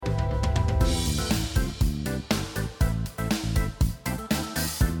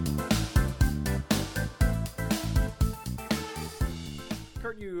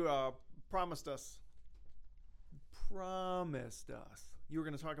promised us you were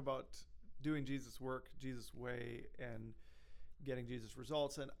going to talk about doing Jesus' work, Jesus' way, and getting Jesus'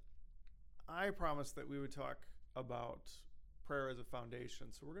 results. And I promised that we would talk about prayer as a foundation.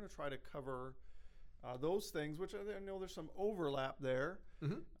 So we're going to try to cover those things, which I know there's some overlap there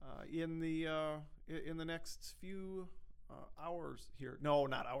in the next few hours here. No,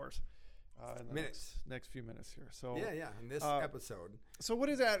 not hours. In the Minutes. next few minutes here. So in this episode. So what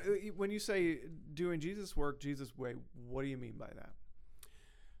is that? When you say doing Jesus' work, Jesus' way, what do you mean by that?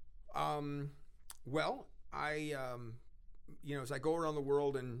 Well, as I go around the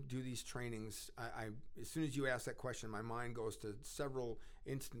world and do these trainings, I as soon as you ask that question, my mind goes to several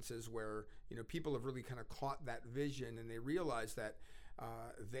instances where, people have really kind of caught that vision and they realize that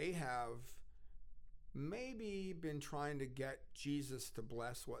they have maybe been trying to get Jesus to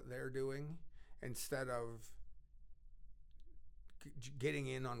bless what they're doing instead of getting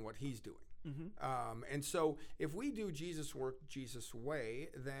in on what he's doing. Mm-hmm. And so if we do Jesus' work, Jesus' way,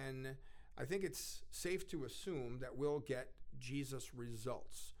 then I think it's safe to assume that we'll get Jesus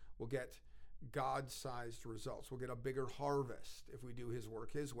results. We'll get God-sized results. We'll get a bigger harvest if we do his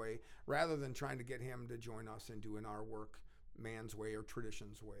work his way, rather than trying to get him to join us in doing our work man's way or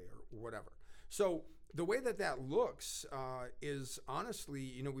tradition's way or whatever. So the way that looks is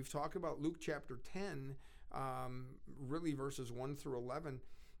honestly, we've talked about Luke chapter 10, really verses 1 through 11,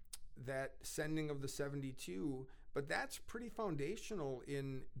 that sending of the 72, but that's pretty foundational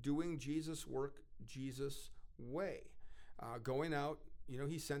in doing Jesus' work, Jesus' way. Going out,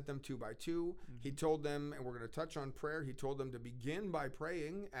 he sent them 2 by 2. Mm-hmm. He told them, and we're going to touch on prayer, he told them to begin by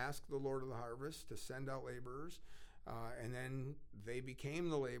praying, ask the Lord of the harvest to send out laborers. And then they became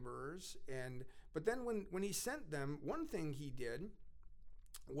the laborers. But then when he sent them, one thing he did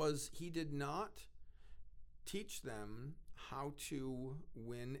was he did not teach them how to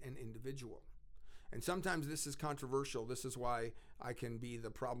win an individual. And sometimes this is controversial. This is why I can be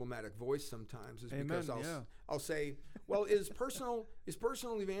the problematic voice sometimes, is because I'll say, well, is personal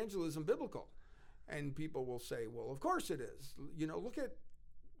evangelism biblical? And people will say, well, of course it is. Look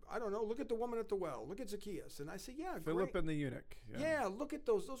at the woman at the well. Look at Zacchaeus. And I say, yeah, Philip great. and the eunuch. Yeah, look at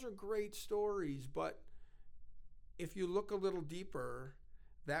those. Those are great stories. But if you look a little deeper,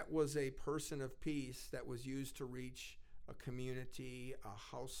 that was a person of peace that was used to reach a community,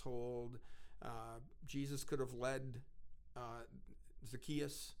 a household. Jesus could have led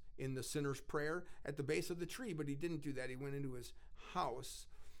Zacchaeus in the sinner's prayer at the base of the tree, but he didn't do that. He went into his house.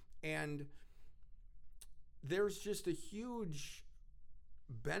 And there's just a huge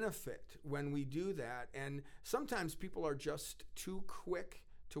benefit when we do that. And sometimes people are just too quick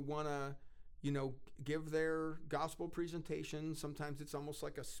to want to give their gospel presentation. Sometimes it's almost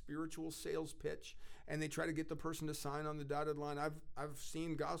like a spiritual sales pitch, and they try to get the person to sign on the dotted line. I've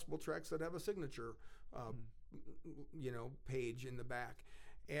seen gospel tracts that have a signature page in the back,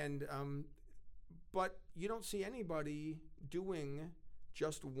 and but you don't see anybody doing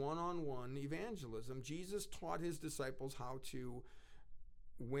just one-on-one evangelism. Jesus taught his disciples how to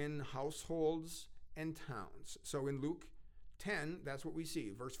win households and towns. So in Luke 10, that's what we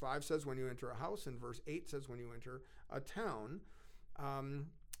see. Verse 5 says when you enter a house, and verse 8 says when you enter a town.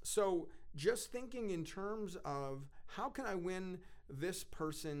 So just thinking in terms of how can I win this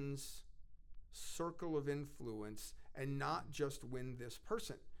person's circle of influence and not just win this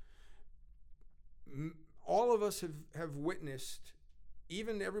person. All of us have witnessed,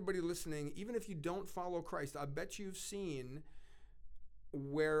 even everybody listening, even if you don't follow Christ, I bet you've seen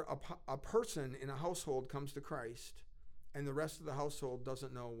where a person in a household comes to Christ and the rest of the household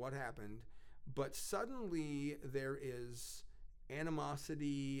doesn't know what happened, but suddenly there is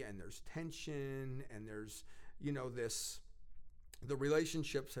animosity and there's tension and there's, the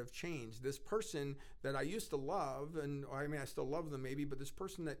relationships have changed. This person that I used to love, and I still love them maybe, but this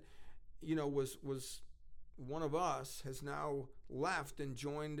person that, was one of us has now left and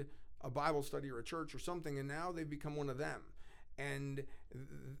joined a Bible study or a church or something, and now they've become one of them. And,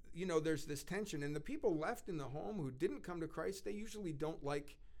 there's this tension. And the people left in the home who didn't come to Christ, they usually don't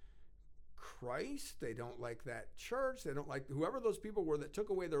like Christ. They don't like that church. They don't like whoever those people were that took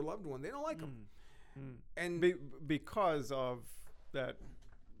away their loved one. They don't like them. And because of that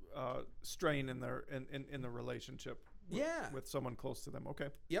strain in their in the relationship with someone close to them. Okay.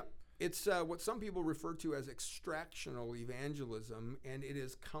 Yep. It's what some people refer to as extractional evangelism, and it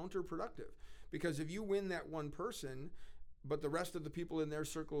is counterproductive. Because if you win that one person, but the rest of the people in their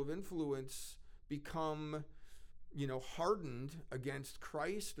circle of influence become, hardened against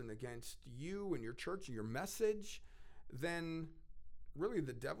Christ and against you and your church and your message, then really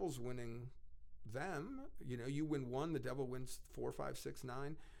the devil's winning them. You win one, the devil wins 4, 5, 6,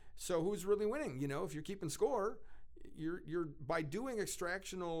 9. so who's really winning? If you're keeping score, you're by doing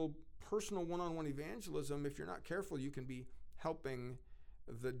extractional, personal, one-on-one evangelism. If you're not careful, you can be helping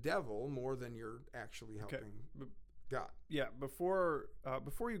the devil more than you're actually helping God. Yeah. Before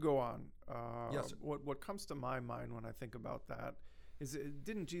you go on, Yes, sir. what comes to my mind when I think about that is,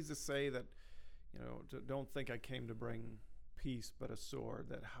 didn't Jesus say that, don't think I came to bring peace but a sword,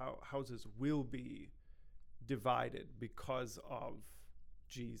 that houses will be divided because of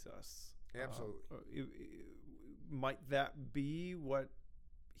Jesus? Absolutely. Might that be what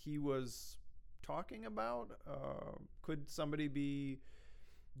he was talking about? Could somebody be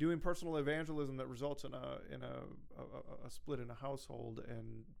doing personal evangelism that results in a split in a household,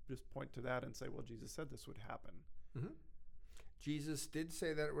 and just point to that and say, well, Jesus said this would happen? Mm-hmm. Jesus did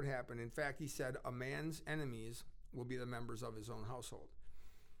say that it would happen. In fact, he said a man's enemies will be the members of his own household.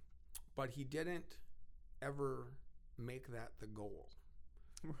 But he didn't ever make that the goal.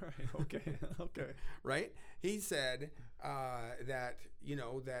 Right. Okay. Okay. Right? He said that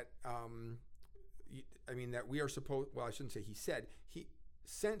we are supposed, well, I shouldn't say he said, he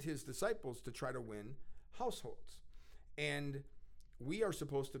sent his disciples to try to win households. And we are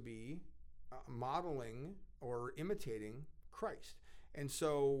supposed to be modeling or imitating Christ. And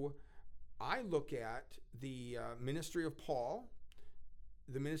so I look at the ministry of Paul,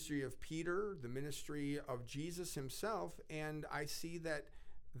 the ministry of Peter, the ministry of Jesus himself, and I see that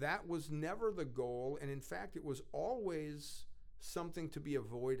was never the goal. And in fact, it was always something to be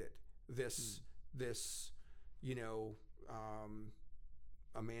avoided. This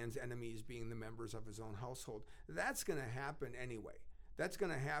a man's enemies being the members of his own household. That's going to happen anyway. That's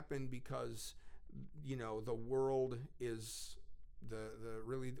going to happen because, the world is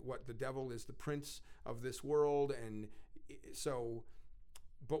the devil is the prince of this world. And so,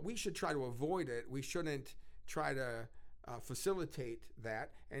 but we should try to avoid it. We shouldn't try to facilitate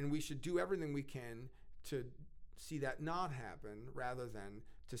that. And we should do everything we can to see that not happen rather than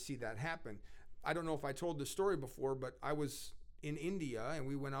to see that happen. I don't know if I told this story before, but I was in India and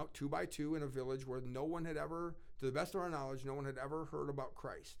we went out 2 by 2 in a village where no one had ever, to the best of our knowledge, no one had ever heard about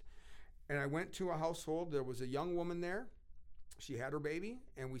Christ. And I went to a household. There was a young woman there. She had her baby,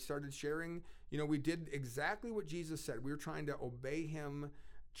 and we started sharing. We did exactly what Jesus said. We were trying to obey him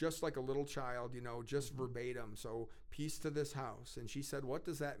just like a little child, just verbatim. So, peace to this house. And she said, what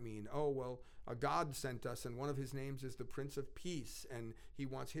does that mean? Oh, well, a God sent us, and one of his names is the Prince of Peace, and he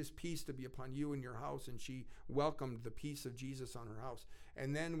wants his peace to be upon you and your house. And she welcomed the peace of Jesus on her house.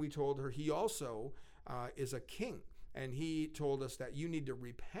 And then we told her he also is a king, and he told us that you need to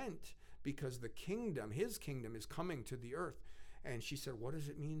repent because his kingdom is coming to the earth. And she said, what does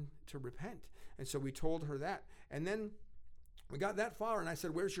it mean to repent? And so we told her that. And then we got that far, and I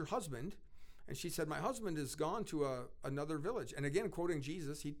said, where's your husband? And she said, my husband is gone to another village. And again, quoting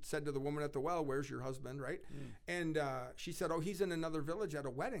Jesus, he said to the woman at the well, where's your husband, right? And she said, oh, he's in another village at a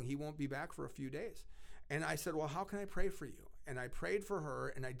wedding. He won't be back for a few days. And I said, well, how can I pray for you? And I prayed for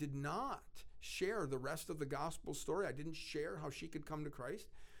her, and I did not share the rest of the gospel story. I didn't share how she could come to Christ,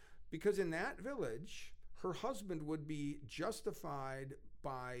 because in that village, her husband would be justified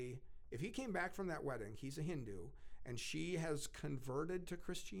by, if he came back from that wedding, he's a Hindu, and she has converted to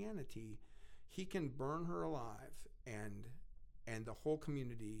Christianity, he can burn her alive, and the whole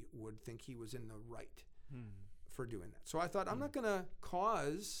community would think he was in the right for doing that. So I thought, I'm not going to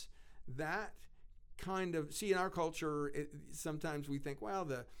cause that kind of, see, in our culture, sometimes we think, well,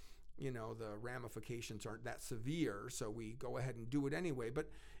 the ramifications aren't that severe, so we go ahead and do it anyway. But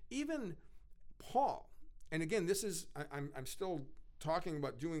even Paul, and again, this is, I'm still talking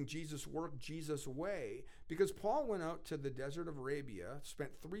about doing Jesus' work, Jesus' way, because Paul went out to the desert of Arabia,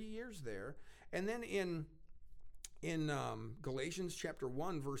 spent 3 years there, and then in Galatians chapter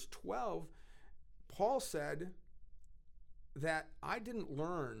 1, verse 12, Paul said that I didn't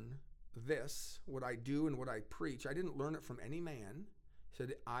learn this, what I do and what I preach, I didn't learn it from any man. He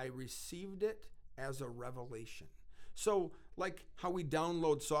said, I received it as a revelation. So like how we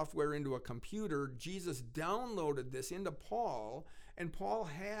download software into a computer, Jesus downloaded this into Paul, and Paul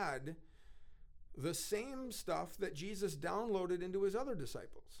had the same stuff that Jesus downloaded into his other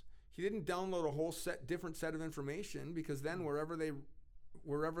disciples. He didn't download a whole different set of information, because then wherever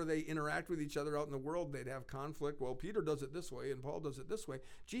they interact with each other out in the world, they'd have conflict. Well, Peter does it this way and Paul does it this way.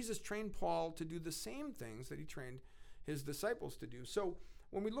 Jesus trained Paul to do the same things that he trained his disciples to do. So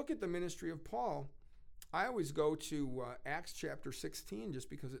when we look at the ministry of Paul, I always go to Acts chapter 16 just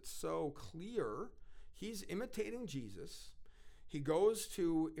because it's so clear. He's imitating Jesus. He goes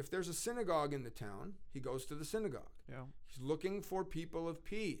to, if there's a synagogue in the town, he goes to the synagogue. Yeah. He's looking for people of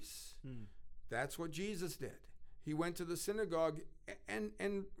peace. That's what Jesus did. He went to the synagogue, and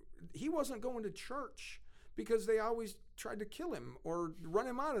he wasn't going to church because they always tried to kill him or run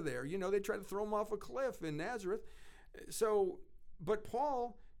him out of there. They tried to throw him off a cliff in Nazareth. So, but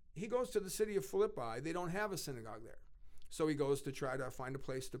Paul, he goes to the city of Philippi. They don't have a synagogue there. So he goes to try to find a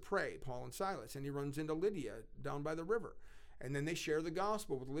place to pray, Paul and Silas, and he runs into Lydia down by the river. And then they share the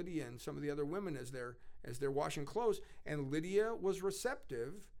gospel with Lydia and some of the other women as they're washing clothes. And Lydia was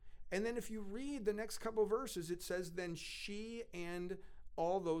receptive. And then if you read the next couple of verses, it says, then she and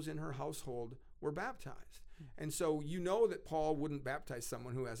all those in her household were baptized. And so that Paul wouldn't baptize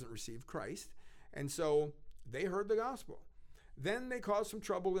someone who hasn't received Christ. And so they heard the gospel. Then they cause some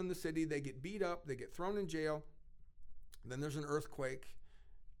trouble in the city. They get beat up. They get thrown in jail. Then there's an earthquake.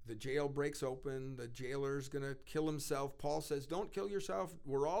 The jail breaks open. The jailer's going to kill himself. Paul says, don't kill yourself.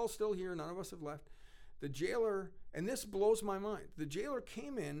 We're all still here. None of us have left. The jailer, and this blows my mind, the jailer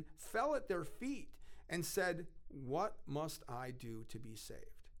came in, fell at their feet, and said, what must I do to be saved?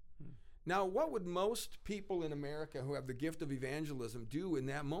 Now, what would most people in America who have the gift of evangelism do in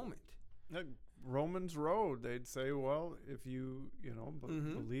that moment? Romans Road, they'd say, well, if you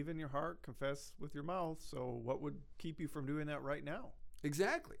believe in your heart, confess with your mouth, so what would keep you from doing that right now?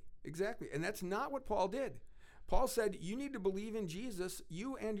 Exactly. And that's not what Paul did. Paul said, you need to believe in Jesus,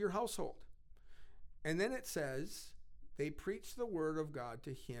 you and your household. And then it says, they preached the word of God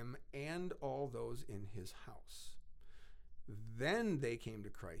to him and all those in his house. Then they came to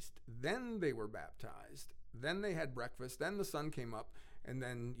Christ. Then they were baptized. Then they had breakfast. Then the sun came up. And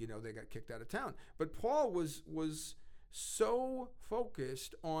then, they got kicked out of town. But Paul was so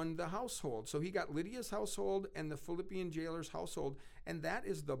focused on the household. So he got Lydia's household and the Philippian jailer's household. And that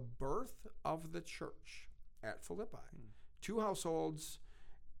is the birth of the church at Philippi. 2 households,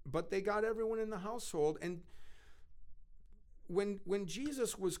 but they got everyone in the household. And when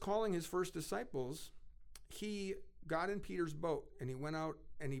Jesus was calling his first disciples, he got in Peter's boat and he went out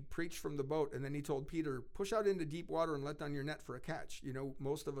and he preached from the boat. And then he told Peter, push out into deep water and let down your net for a catch.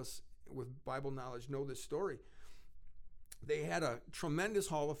 Most of us with Bible knowledge know this story. They had a tremendous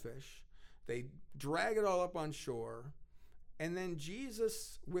haul of fish. They drag it all up on shore. And then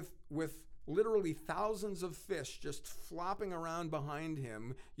Jesus, with literally thousands of fish just flopping around behind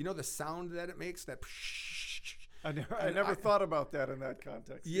him, the sound that it makes, that I never thought about that in that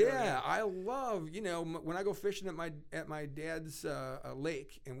context. Yeah, I love, when I go fishing at my dad's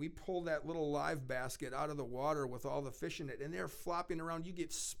lake and we pull that little live basket out of the water with all the fish in it and they're flopping around, you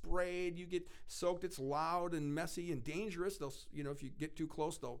get sprayed, you get soaked. It's loud and messy and dangerous. They'll, if you get too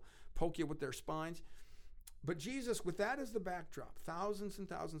close, they'll poke you with their spines. But Jesus, with that as the backdrop, thousands and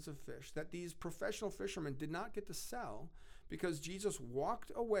thousands of fish that these professional fishermen did not get to sell because Jesus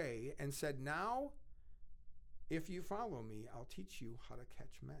walked away and said, now, if you follow me, I'll teach you how to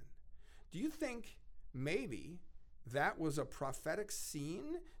catch men. Do you think maybe that was a prophetic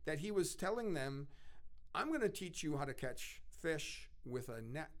scene that he was telling them, I'm going to teach you how to catch fish with a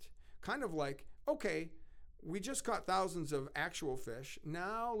net? Kind of like, okay, we just caught thousands of actual fish.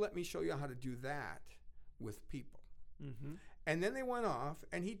 Now let me show you how to do that with people. Mm-hmm. And then they went off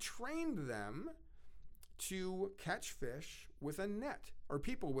and he trained them to catch fish with a net, or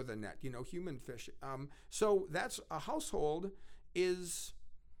people with a net, human fish. So that's a household is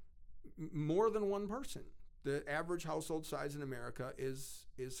more than one person. The average household size in America is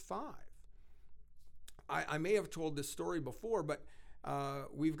 5. I may have told this story before, but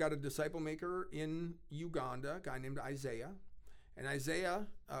we've got a disciple maker in Uganda, a guy named Isaiah. And Isaiah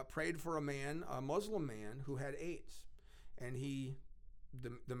prayed for a Muslim man who had AIDS. And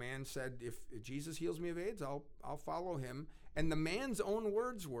the man said, if Jesus heals me of AIDS, I'll follow him. And the man's own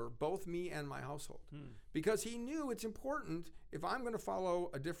words were, both me and my household. Because he knew it's important, if I'm going to follow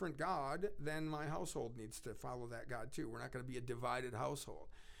a different God, then my household needs to follow that God too. We're not going to be a divided household.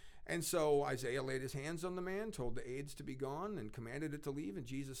 And so Isaiah laid his hands on the man, told the AIDS to be gone, and commanded it to leave in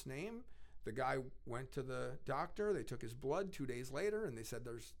Jesus' name. The guy went to the doctor. They took his blood 2 days later, and they said,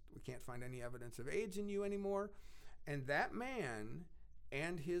 we can't find any evidence of AIDS in you anymore. And that man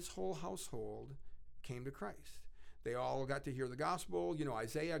and his whole household came to Christ. They all got to hear the gospel.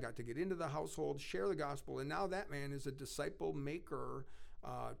 Isaiah got to get into the household, share the gospel, and now that man is a disciple maker,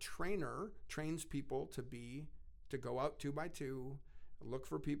 trainer, trains people to go out 2 by 2, look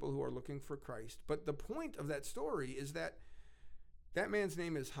for people who are looking for Christ. But the point of that story is that man's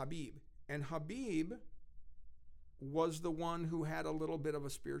name is Habib, and Habib was the one who had a little bit of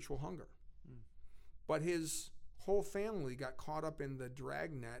a spiritual hunger. But his whole family got caught up in the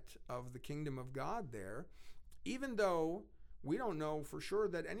dragnet of the kingdom of God there, even though we don't know for sure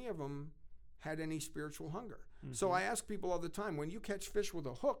that any of them had any spiritual hunger. Mm-hmm. So I ask people all the time, when you catch fish with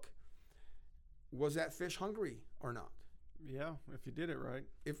a hook, was that fish hungry or not? Yeah, if you did it right.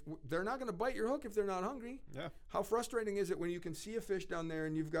 They're not going to bite your hook if they're not hungry. Yeah. How frustrating is it when you can see a fish down there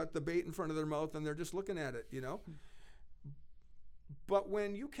and you've got the bait in front of their mouth and they're just looking at it, But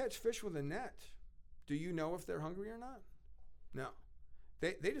when you catch fish with a net, do you know if they're hungry or not? No.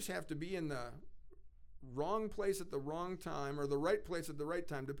 They just have to be in the wrong place at the wrong time, or the right place at the right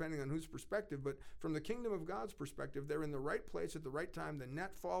time, depending on whose perspective. But from the kingdom of God's perspective, they're in the right place at the right time. The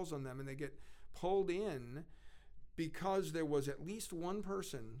net falls on them and they get pulled in because there was at least one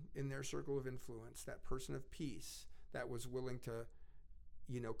person in their circle of influence, that person of peace, that was willing to,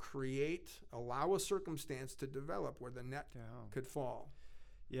 allow a circumstance to develop where the net could fall.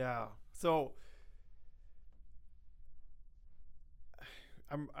 Yeah. So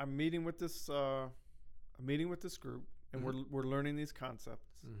I'm meeting with this group, and we're learning these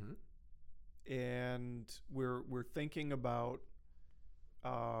concepts, and we're thinking about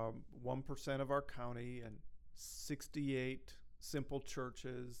 1% of our county and 68 simple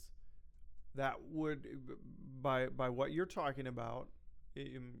churches that would, by what you're talking about,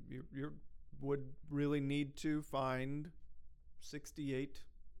 you would really need to find 68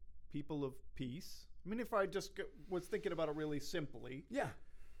 people of peace. I mean, if I just was thinking about it really simply. Yeah.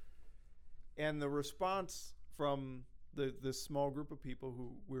 And the response from this small group of people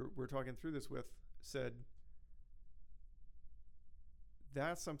who we're talking through this with said,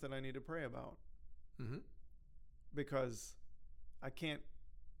 that's something I need to pray about. Mm-hmm. Because I can't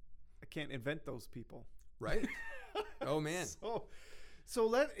invent those people. Right. Oh man. So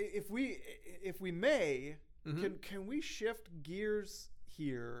if we may, can we shift gears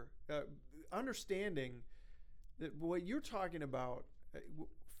here, understanding that what you're talking about,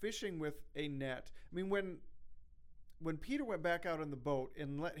 fishing with a net. I mean, when Peter went back out on the boat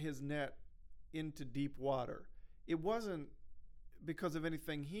and let his net into deep water, it wasn't because of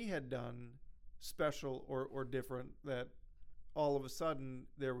anything he had done special or different that all of a sudden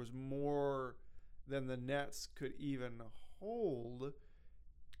there was more than the nets could even hold.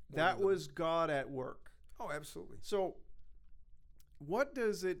 That was God at work. Oh, absolutely. So what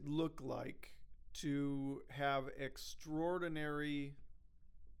does it look like to have extraordinary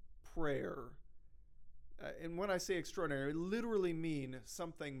prayer? And when I say extraordinary, I literally mean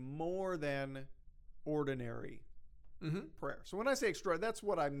something more than ordinary prayer. So when I say extraordinary, that's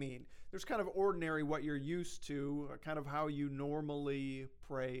what I mean. There's kind of ordinary, what you're used to, kind of how you normally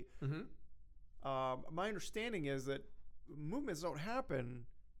pray. My understanding is that movements don't happen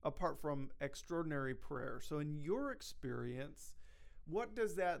apart from extraordinary prayer. So in your experience, what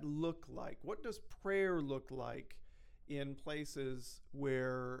does that look like? What does prayer look like in places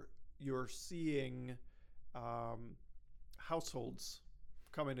where you're seeing households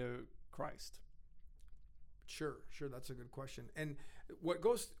coming to Christ? Sure, that's a good question. And what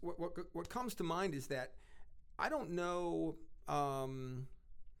comes to mind is that I don't know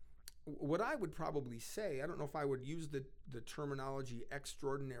what I would probably say. I don't know if I would use the terminology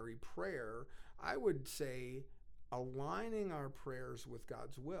extraordinary prayer. I would say aligning our prayers with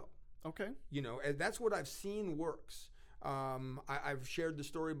God's will. Okay. And that's what I've seen works. I've shared the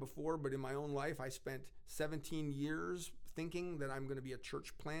story before, but in my own life, I spent 17 years thinking that I'm going to be a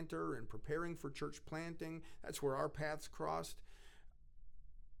church planter and preparing for church planting. That's where our paths crossed.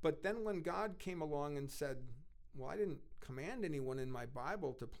 But then when God came along and said, well, I didn't command anyone in my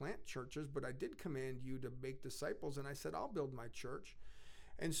Bible to plant churches, but I did command you to make disciples. And I said, I'll build my church.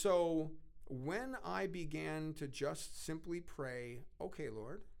 And so when I began to just simply pray, okay,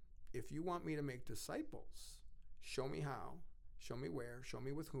 Lord, if you want me to make disciples, show me how, show me where, show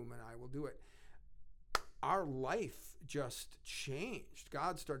me with whom, and I will do it. Our life just changed.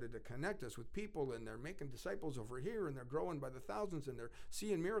 God started to connect us with people, and they're making disciples over here, and they're growing by the thousands, and they're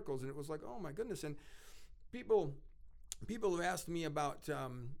seeing miracles. And it was like, oh my goodness. And people have asked me about,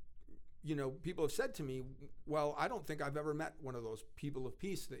 people have said to me, well, I don't think I've ever met one of those people of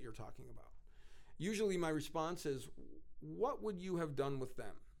peace that you're talking about. Usually my response is, what would you have done with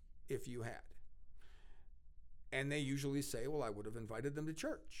them if you had? And they usually say, well, I would have invited them to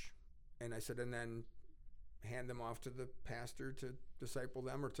church. And I said, and then hand them off to the pastor to disciple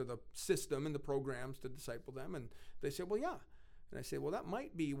them, or to the system and the programs to disciple them. And they say, well, yeah. And I say, well, that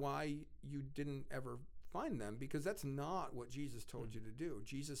might be why you didn't ever find them, because that's not what Jesus told you to do.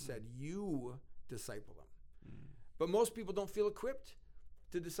 Jesus said, you disciple them. But most people don't feel equipped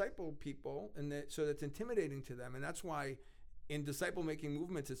to disciple people, and so that's intimidating to them. And that's why in disciple-making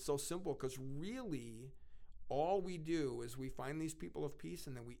movements, it's so simple, because really all we do is we find these people of peace,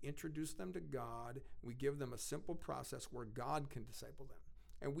 and then we introduce them to God. We give them a simple process where God can disciple them.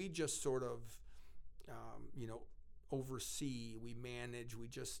 And we just sort of, oversee, we manage, we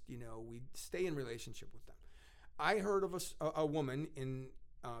just, we stay in relationship with them. I heard of a woman in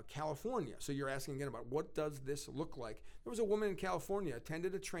California. So you're asking again about what does this look like? There was a woman in California,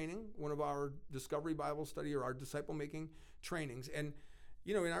 attended a training, one of our Discovery Bible Study or our disciple making trainings. And,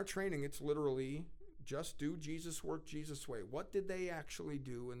 in our training, it's literally just do Jesus work Jesus way. What did they actually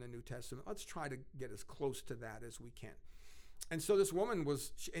do in the New Testament? Let's try to get as close to that as we can. And so this woman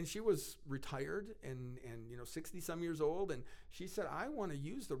she was retired and 60 some years old. And she said, I want to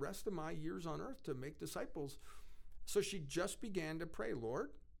use the rest of my years on earth to make disciples. So she just began to pray,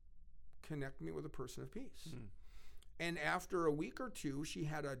 Lord, connect me with a person of peace. Mm. And after a week or two, she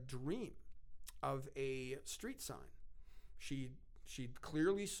had a dream of a street sign. She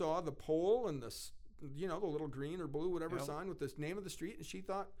clearly saw the pole and the little green or blue, whatever sign with this name of the street. And she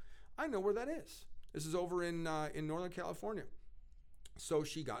thought, I know where that is. This is over in Northern California. So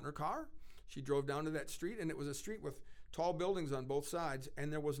she got in her car. She drove down to that street, and it was a street with tall buildings on both sides,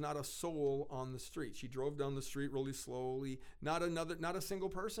 and there was not a soul on the street. She drove down the street really slowly, not a single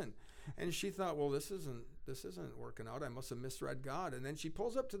person. And she thought, well, this isn't working out. I must have misread God. And then she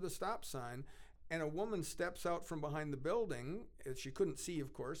pulls up to the stop sign, and a woman steps out from behind the building, she couldn't see,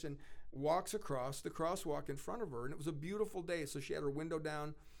 of course, and walks across the crosswalk in front of her. And it was a beautiful day, so she had her window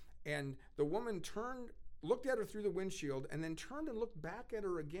down, and the woman looked at her through the windshield, and then turned and looked back at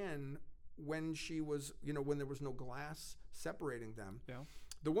her again when she was, when there was no glass separating them. Yeah.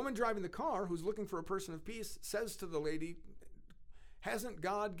 The woman driving the car, who's looking for a person of peace, says to the lady, hasn't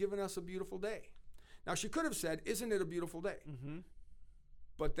God given us a beautiful day? Now, she could have said, isn't it a beautiful day? Mm-hmm.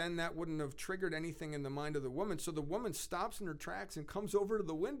 But then that wouldn't have triggered anything in the mind of the woman. So the woman stops in her tracks and comes over to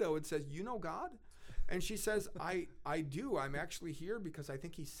the window and says, you know God? And she says, I do. I'm actually here because I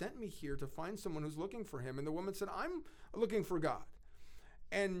think he sent me here to find someone who's looking for him. And the woman said, I'm looking for God.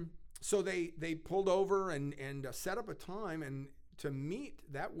 And so they pulled over and set up a time and to meet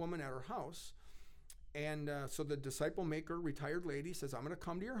that woman at her house. And so the disciple maker, retired lady, says, I'm going to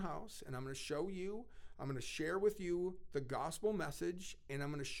come to your house and I'm going to share with you the gospel message, and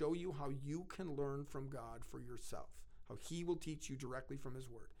I'm going to show you how you can learn from God for yourself, how he will teach you directly from his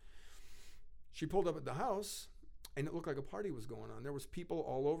word. She pulled up at the house, and it looked like a party was going on. There was people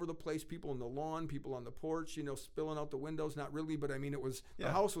all over the place, people on the lawn, people on the porch, spilling out the windows. Not really, but I mean, the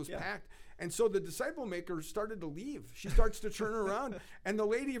house was packed. And so the disciple maker started to leave. She starts to turn around, and the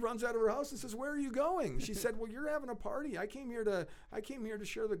lady runs out of her house and says, where are you going? She said, well, you're having a party. I came here to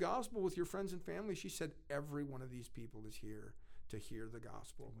share the gospel with your friends and family. She said, every one of these people is here to hear the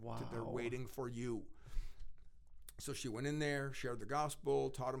gospel. Wow. They're waiting for you. So she went in there, shared the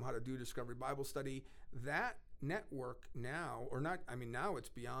gospel, taught them how to do Discovery Bible Study. That network now it's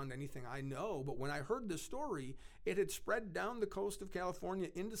beyond anything I know, but when I heard this story, it had spread down the coast of California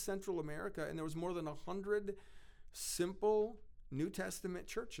into Central America, and there was more than 100 simple New Testament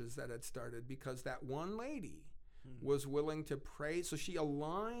churches that had started because that one lady was willing to pray. So she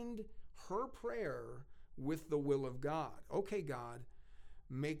aligned her prayer with the will of God. Okay, God,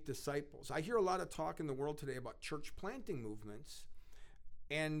 make disciples. I hear a lot of talk in the world today about church planting movements,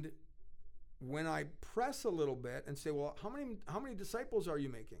 and when I press a little bit and say, well, how many disciples are you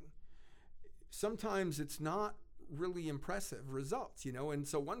making? Sometimes it's not really impressive results, And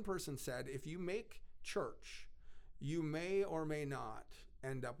so one person said, if you make church, you may or may not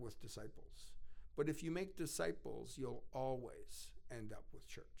end up with disciples. But if you make disciples, you'll always end up with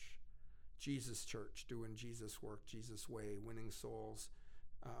church. Jesus church, doing Jesus work, Jesus way, winning souls,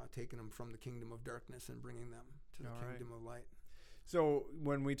 taking them from the kingdom of darkness and bringing them to the kingdom of light. So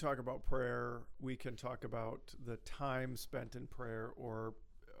when we talk about prayer, we can talk about the time spent in prayer or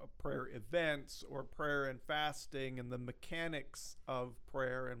prayer events or prayer and fasting and the mechanics of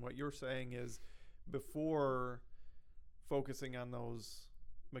prayer. And what you're saying is before focusing on those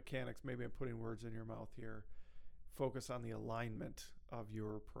mechanics, maybe I'm putting words in your mouth here, focus on the alignment of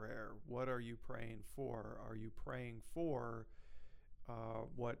your prayer. What are you praying for? Are you praying for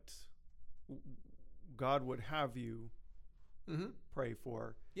what God would have you pray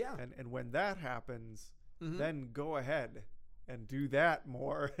for? Yeah. And when that happens, then go ahead and do that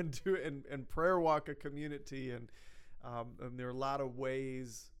more and prayer walk a community. And there are a lot of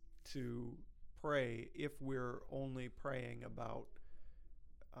ways to pray if we're only praying about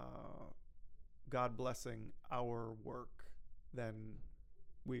God blessing our work, then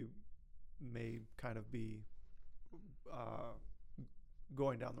we may kind of be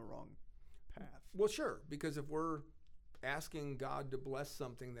going down the wrong path. Well, sure, because if we're asking God to bless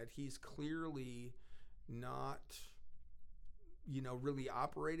something that he's clearly not, really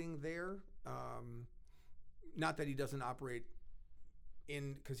operating there, not that he doesn't operate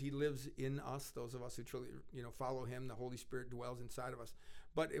because he lives in us, those of us who truly, follow him. The Holy Spirit dwells inside of us.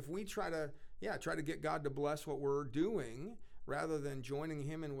 But if we try to get God to bless what we're doing rather than joining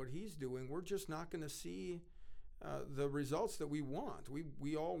him in what he's doing, we're just not going to see the results that we want.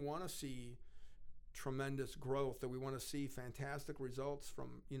 We all want to see tremendous growth, that we want to see fantastic results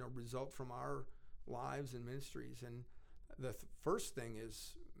from our lives and ministries. And the first thing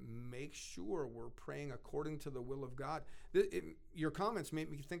is make sure we're praying according to the will of God. Your comments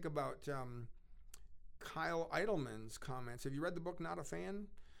made me think about Kyle Idleman's comments. Have you read the book Not a Fan?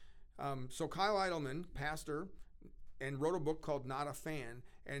 So Kyle Idleman, pastor, and wrote a book called Not a Fan.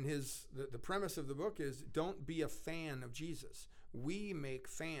 And the premise of the book is, don't be a fan of Jesus. We make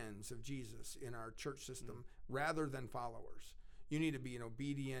fans of Jesus in our church system rather than followers. You need to be an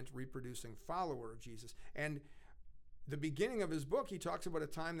obedient, reproducing follower of Jesus. And the beginning of his book, he talks about a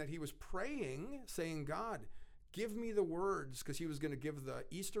time that he was praying, saying, God, give me the words, because he was going to give the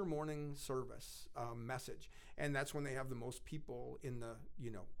Easter morning service message. And that's when they have the most people in the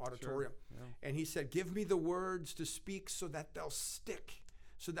auditorium. Sure. Yeah. And he said, give me the words to speak so that they'll stick,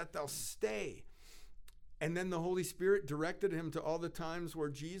 so that they'll stay. And then the Holy Spirit directed him to all the times where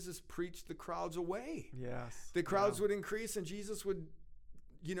Jesus preached the crowds away. Yes. The crowds would increase, and Jesus would,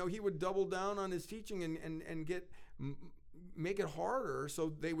 he would double down on his teaching and make it harder.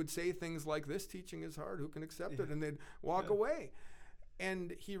 So they would say things like, this teaching is hard, who can accept it? And they'd walk away.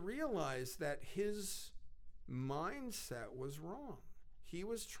 And he realized that his mindset was wrong. He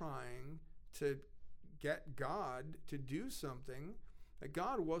was trying to get God to do something that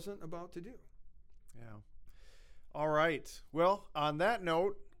God wasn't about to do. Yeah. All right. Well, on that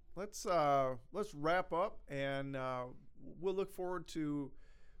note, let's wrap up, and we'll look forward to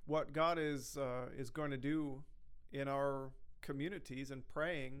what God is going to do in our communities, and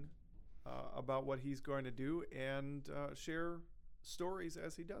praying about what he's going to do, and share stories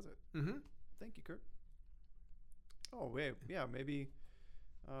as he does it. Mm-hmm. Thank you, Kurt. Oh, wait, yeah, maybe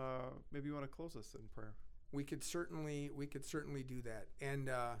you want to close us in prayer. We could certainly do that. And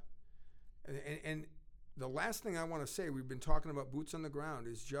the last thing I want to say, we've been talking about boots on the ground,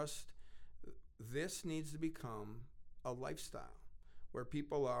 is just this needs to become a lifestyle where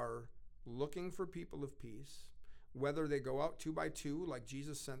people are looking for people of peace, whether they go out 2 by 2 like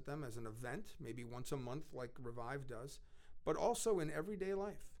Jesus sent them as an event, maybe once a month like Revive does, but also in everyday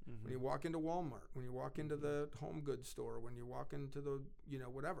life. Mm-hmm. When you walk into Walmart, when you walk into the home goods store, when you walk into the,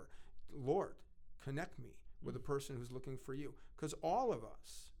 whatever, Lord, connect me with a person who's looking for you. Because all of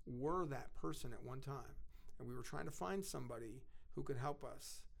us were that person at one time. And we were trying to find somebody who could help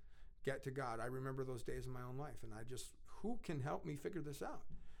us get to God. I remember those days in my own life, and who can help me figure this out?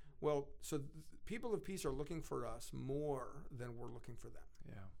 Well, so people of peace are looking for us more than we're looking for them.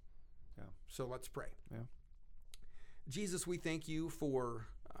 Yeah. So let's pray. Yeah. Jesus, we thank you for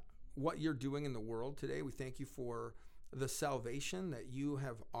what you're doing in the world today. We thank you for the salvation that you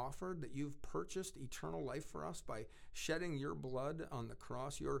have offered, that you've purchased eternal life for us by shedding your blood on the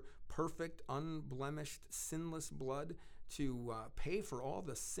cross, your perfect, unblemished, sinless blood to pay for all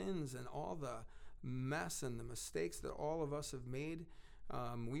the sins and all the mess and the mistakes that all of us have made.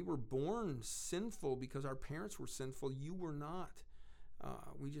 We were born sinful because our parents were sinful. You were not.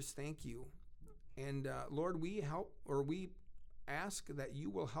 We just thank you. And Lord, we ask that you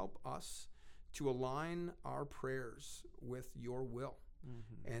will help us to align our prayers with your will.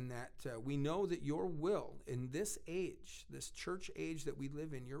 Mm-hmm. And that we know that your will in this age, this church age that we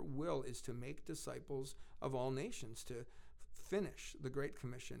live in, your will is to make disciples of all nations, to finish the Great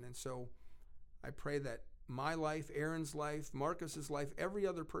Commission. And so I pray that my life, Aaron's life, Marcus's life, every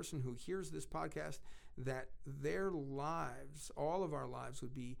other person who hears this podcast, that their lives, all of our lives,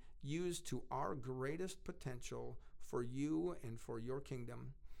 would be used to our greatest potential for you and for your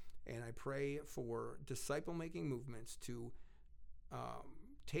kingdom. And I pray for disciple-making movements to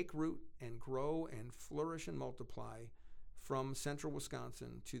take root and grow and flourish and multiply from central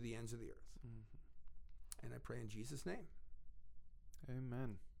Wisconsin to the ends of the earth. Mm-hmm. And I pray in Jesus' name.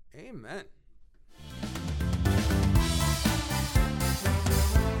 Amen. Amen.